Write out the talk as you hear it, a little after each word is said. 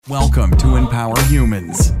Welcome to Empower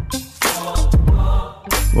Humans.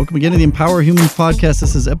 Welcome again to the Empower Humans podcast.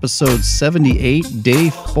 This is episode 78, day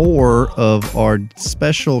 4 of our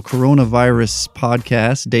special coronavirus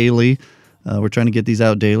podcast daily. We're trying to get these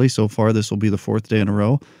out daily. So far, this will be the 4th day in a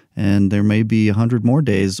row, and there may be 100 more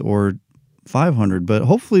days or 500, but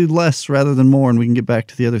hopefully less rather than more, and we can get back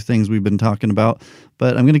to the other things we've been talking about.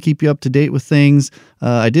 But I'm going to keep you up to date with things.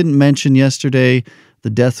 I didn't mention yesterday the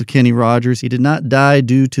death of Kenny Rogers. He did not die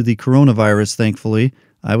due to the coronavirus, thankfully.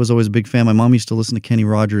 I was always a big fan. My mom used to listen to Kenny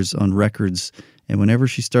Rogers on records, and whenever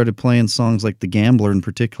she started playing songs like The Gambler in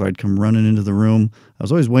particular, I'd come running into the room. I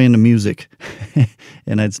was always way into music,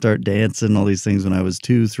 and I'd start dancing, all these things when I was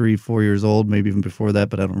 2, 3, 4 years old, maybe even before that,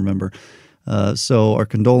 but I don't remember. So our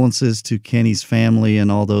condolences to Kenny's family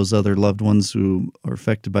and all those other loved ones who are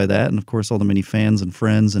affected by that, and of course all the many fans and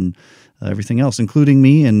friends and everything else, including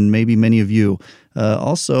me and maybe many of you.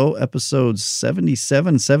 Also, episodes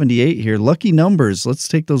 77, 78 here. Lucky numbers. Let's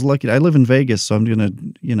take those lucky. I live in Vegas, so I'm going to,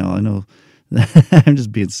 I know I'm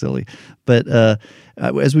just being silly. But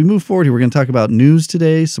as we move forward here, we're going to talk about news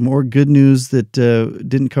today, some more good news that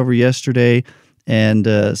didn't cover yesterday, and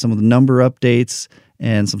some of the number updates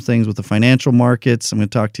and some things with the financial markets. I'm going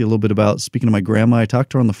to talk to you a little bit about, speaking to my grandma, I talked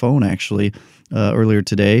to her on the phone actually earlier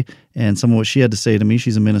today, and some of what she had to say to me.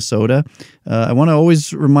 She's in Minnesota. I want to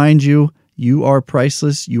always remind you, you are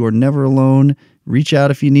priceless. You are never alone. Reach out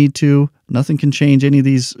if you need to. Nothing can change any of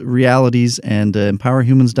these realities. And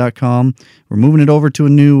empowerhumans.com. We're moving it over to a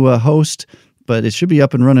new host, but it should be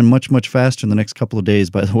up and running much, much faster in the next couple of days,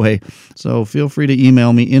 by the way. So feel free to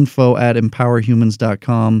email me,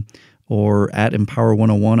 info@empowerhumans.com or at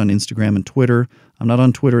Empower101 on Instagram and Twitter. I'm not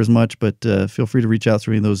on Twitter as much, but feel free to reach out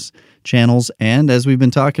through any of those channels. And as we've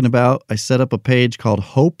been talking about, I set up a page called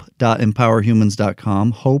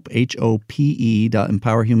hope.empowerhumans.com, hope,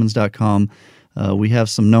 HOPE.empowerhumans.com. We have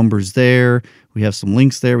some numbers there. We have some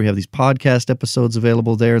links there. We have these podcast episodes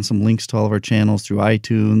available there and some links to all of our channels through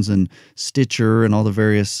iTunes and Stitcher and all the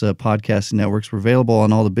various podcasting networks. We're available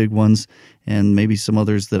on all the big ones and maybe some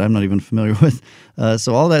others that I'm not even familiar with.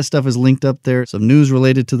 So all that stuff is linked up there. Some news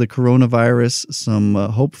related to the coronavirus, some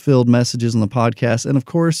hope-filled messages on the podcast, and of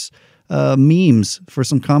course, memes for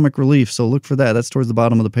some comic relief. So look for that. That's towards the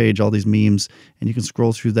bottom of the page, all these memes, and you can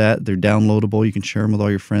scroll through that. They're downloadable. You can share them with all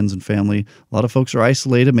your friends and family. A lot of folks are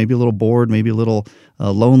isolated, maybe a little bored, maybe a little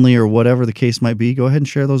lonely, or whatever the case might be. Go ahead and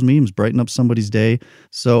share those memes. Brighten up somebody's day.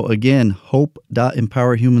 So again,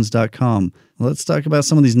 hope.empowerhumans.com. Let's talk about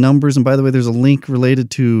some of these numbers. And by the way, there's a link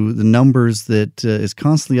related to the numbers that is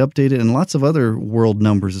constantly updated, and lots of other world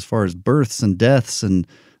numbers as far as births and deaths and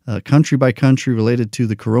country by country related to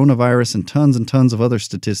the coronavirus, and tons of other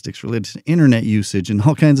statistics related to internet usage and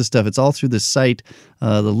all kinds of stuff. It's all through this site.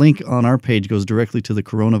 The link on our page goes directly to the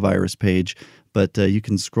coronavirus page, but you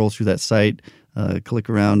can scroll through that site, click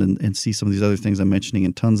around and see some of these other things I'm mentioning,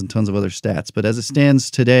 and tons of other stats. But as it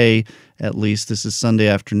stands today, at least, this is Sunday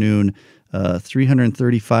afternoon,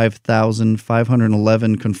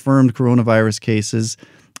 335,511 confirmed coronavirus cases,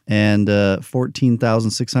 and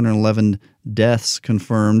 14,611 deaths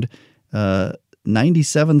confirmed.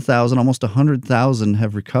 97,000, almost 100,000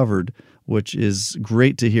 have recovered, which is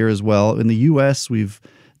great to hear as well. In the U.S., we've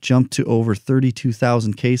jumped to over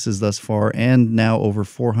 32,000 cases thus far, and now over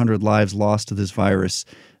 400 lives lost to this virus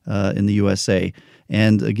in the USA.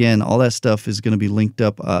 And again, all that stuff is going to be linked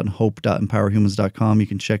up on hope.empowerhumans.com. You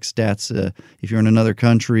can check stats if you're in another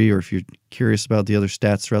country or if you're curious about the other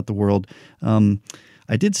stats throughout the world.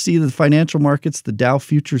 I did see the financial markets, the Dow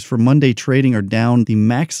futures for Monday trading are down the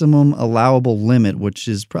maximum allowable limit, which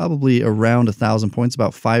is probably around 1,000 points.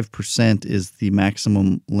 About 5% is the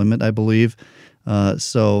maximum limit, I believe.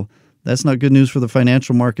 So that's not good news for the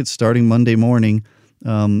financial markets starting Monday morning.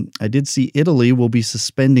 I did see Italy will be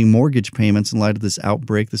suspending mortgage payments in light of this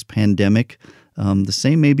outbreak, this pandemic. The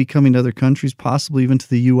same may be coming to other countries, possibly even to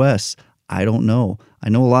the U.S. I don't know. I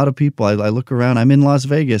know a lot of people. I look around. I'm in Las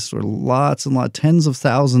Vegas, where tens of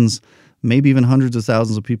thousands, maybe even hundreds of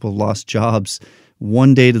thousands of people have lost jobs.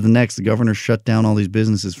 One day to the next, the governor shut down all these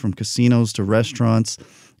businesses, from casinos to restaurants,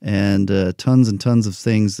 and tons and tons of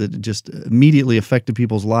things that just immediately affected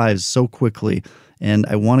people's lives so quickly. And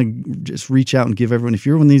I want to just reach out and give everyone, if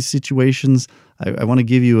you're in these situations, I want to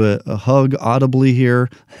give you a hug audibly here.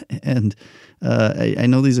 And I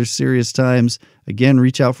know these are serious times. Again,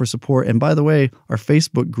 reach out for support. And by the way, our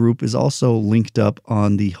Facebook group is also linked up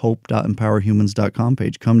on the hope.empowerhumans.com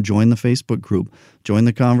page. Come join the Facebook group. Join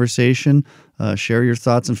the conversation. Share your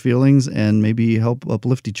thoughts and feelings, and maybe help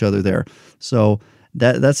uplift each other there. So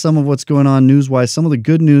that's some of what's going on news-wise. Some of the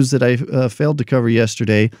good news that I failed to cover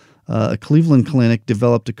yesterday. A Cleveland clinic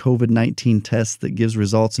developed a COVID-19 test that gives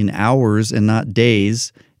results in hours and not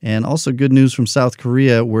days. And also good news from South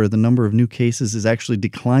Korea, where the number of new cases is actually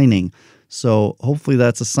declining. So hopefully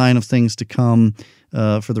that's a sign of things to come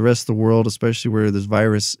for the rest of the world, especially where this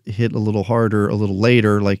virus hit a little harder, a little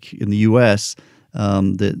later, like in the U.S.,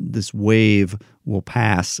 that this wave will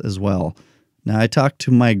pass as well. Now, I talked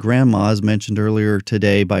to my grandma, as mentioned earlier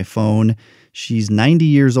today, by phone. She's 90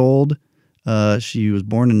 years old. She was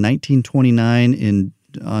born in 1929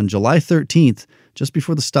 on July 13th, just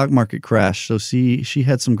before the stock market crash. So she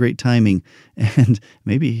had some great timing, and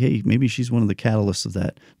maybe she's one of the catalysts of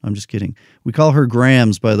that. I'm just kidding. We call her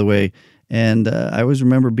Grams, by the way. And I always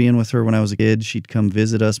remember being with her when I was a kid. She'd come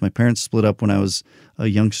visit us. My parents split up when I was a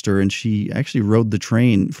youngster, and she actually rode the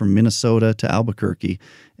train from Minnesota to Albuquerque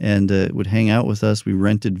and would hang out with us. We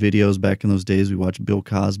rented videos back in those days. We watched Bill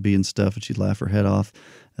Cosby and stuff, and she'd laugh her head off.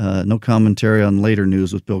 No commentary on later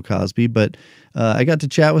news with Bill Cosby, but I got to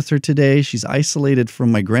chat with her today. She's isolated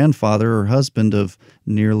from my grandfather, her husband of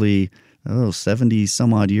nearly 70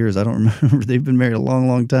 some odd years. I don't remember. They've been married a long,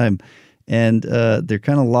 long time. And they're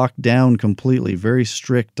kind of locked down completely, very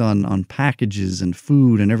strict on packages and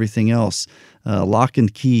food and everything else. Lock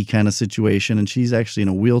and key kind of situation. And she's actually in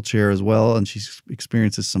a wheelchair as well, and she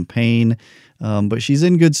experiences some pain. But she's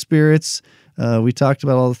in good spirits. We talked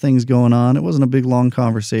about all the things going on. It wasn't a big, long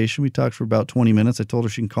conversation. We talked for about 20 minutes. I told her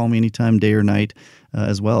she can call me anytime, day or night,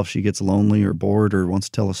 as well, if she gets lonely or bored or wants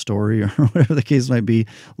to tell a story or whatever the case might be.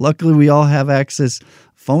 Luckily, we all have access.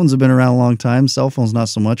 Phones have been around a long time. Cell phones, not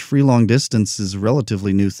so much. Free long distance is a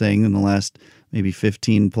relatively new thing in the last maybe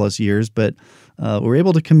 15 plus years. But we're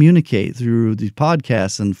able to communicate through the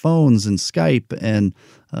podcasts and phones and Skype and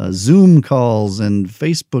Zoom calls and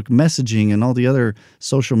Facebook messaging and all the other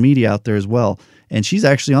social media out there as well. And she's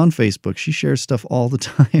actually on Facebook. She shares stuff all the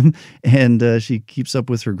time, and she keeps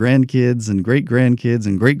up with her grandkids and great-grandkids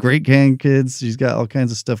and great-great-grandkids. She's got all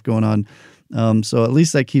kinds of stuff going on. So at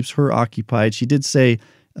least that keeps her occupied. She did say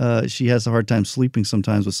she has a hard time sleeping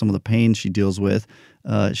sometimes with some of the pain she deals with.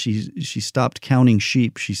 She stopped counting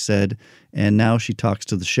sheep, she said, and now she talks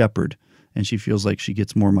to the shepherd, and she feels like she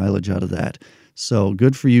gets more mileage out of that. So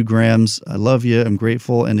good for you, Grams. I love you. I'm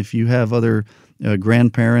grateful. And if you have other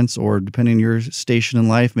grandparents, or depending on your station in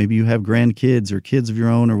life, maybe you have grandkids or kids of your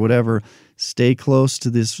own or whatever, stay close to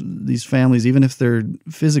these families. Even if they're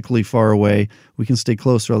physically far away, we can stay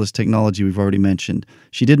close to all this technology we've already mentioned.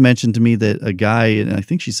 She did mention to me that a guy, and I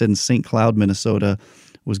think she said in St. Cloud, Minnesota,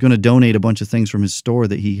 was going to donate a bunch of things from his store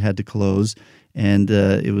that he had to close, and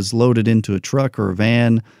it was loaded into a truck or a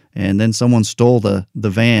van, and then someone stole the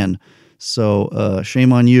van. So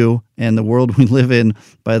shame on you and the world we live in.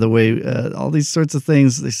 By the way, all these sorts of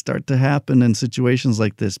things, they start to happen in situations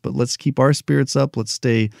like this. But let's keep our spirits up. Let's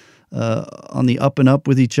stay on the up and up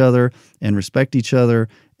with each other and respect each other,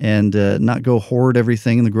 and not go hoard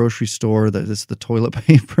everything in the grocery store. That's the toilet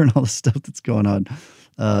paper and all the stuff that's going on.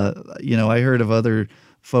 I heard of other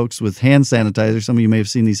folks with hand sanitizer. Some of you may have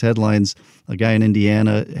seen these headlines. A guy in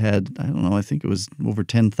Indiana had, I think it was over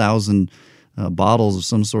 10,000 bottles of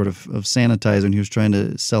some sort of sanitizer, and he was trying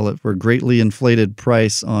to sell it for a greatly inflated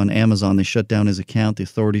price on Amazon. They shut down his account. The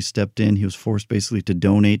authorities stepped in. He was forced basically to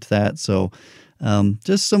donate that. So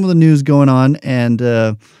just some of the news going on. And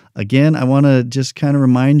again, I want to just kind of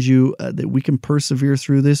remind you that we can persevere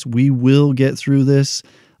through this. We will get through this.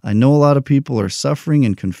 I know a lot of people are suffering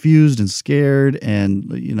and confused and scared, and,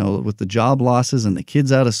 with the job losses and the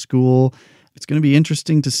kids out of school, it's going to be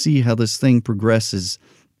interesting to see how this thing progresses.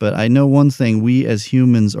 But I know one thing: we as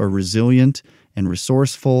humans are resilient and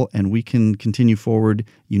resourceful, and we can continue forward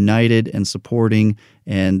united and supporting.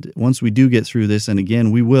 And once we do get through this, and again,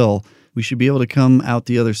 we should be able to come out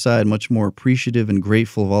the other side much more appreciative and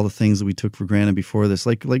grateful of all the things that we took for granted before this.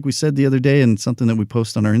 Like we said the other day, and something that we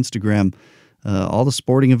post on our Instagram, all the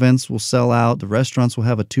sporting events will sell out. The restaurants will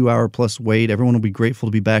have a 2-hour plus wait. Everyone will be grateful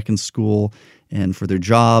to be back in school and for their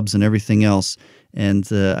jobs and everything else.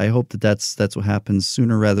 And I hope that's what happens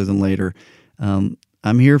sooner rather than later.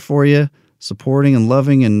 I'm here for you, supporting and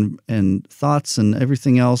loving and thoughts and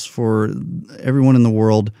everything else for everyone in the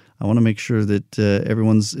world. I want to make sure that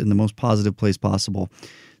everyone's in the most positive place possible.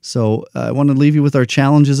 So I want to leave you with our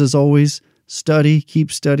challenges as always. Study,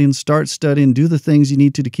 keep studying, start studying, do the things you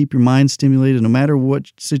need to keep your mind stimulated no matter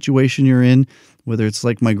what situation you're in, whether it's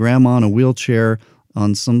like my grandma in a wheelchair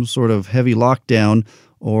on some sort of heavy lockdown,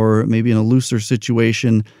 or maybe in a looser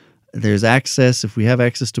situation. There's access. If we have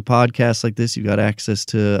access to podcasts like this, you've got access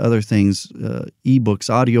to other things, ebooks,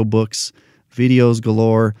 audiobooks, videos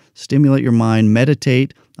galore. Stimulate your mind,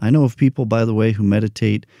 meditate. I know of people, by the way, who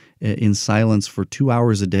meditate in silence for 2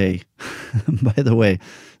 hours a day. By the way,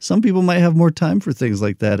 some people might have more time for things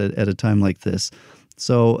like that at a time like this.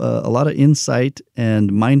 So a lot of insight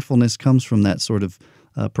and mindfulness comes from that sort of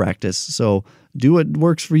practice. So do what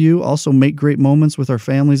works for you. Also make great moments with our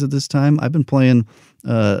families at this time. I've been playing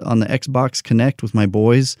on the Xbox Connect with my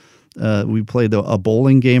boys. We played a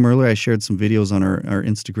bowling game earlier. I shared some videos on our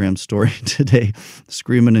Instagram story today,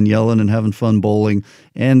 screaming and yelling and having fun bowling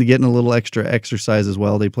and getting a little extra exercise as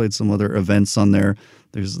well. They played some other events on there.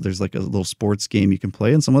 There's like a little sports game you can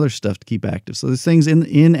play and some other stuff to keep active. So there's things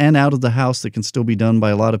in and out of the house that can still be done by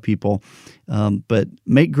a lot of people. But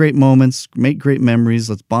make great moments, make great memories.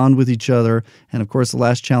 Let's bond with each other. And of course, the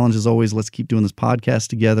last challenge is always let's keep doing this podcast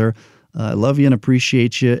together. I love you and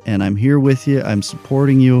appreciate you. And I'm here with you. I'm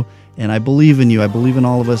supporting you. And I believe in you. I believe in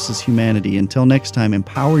all of us as humanity. Until next time,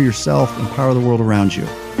 empower yourself, empower the world around you.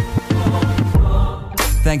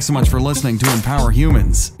 Thanks so much for listening to Empower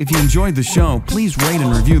Humans. If you enjoyed the show, please rate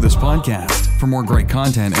and review this podcast. For more great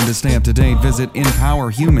content and to stay up to date, visit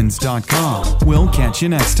empowerhumans.com. We'll catch you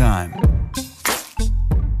next time.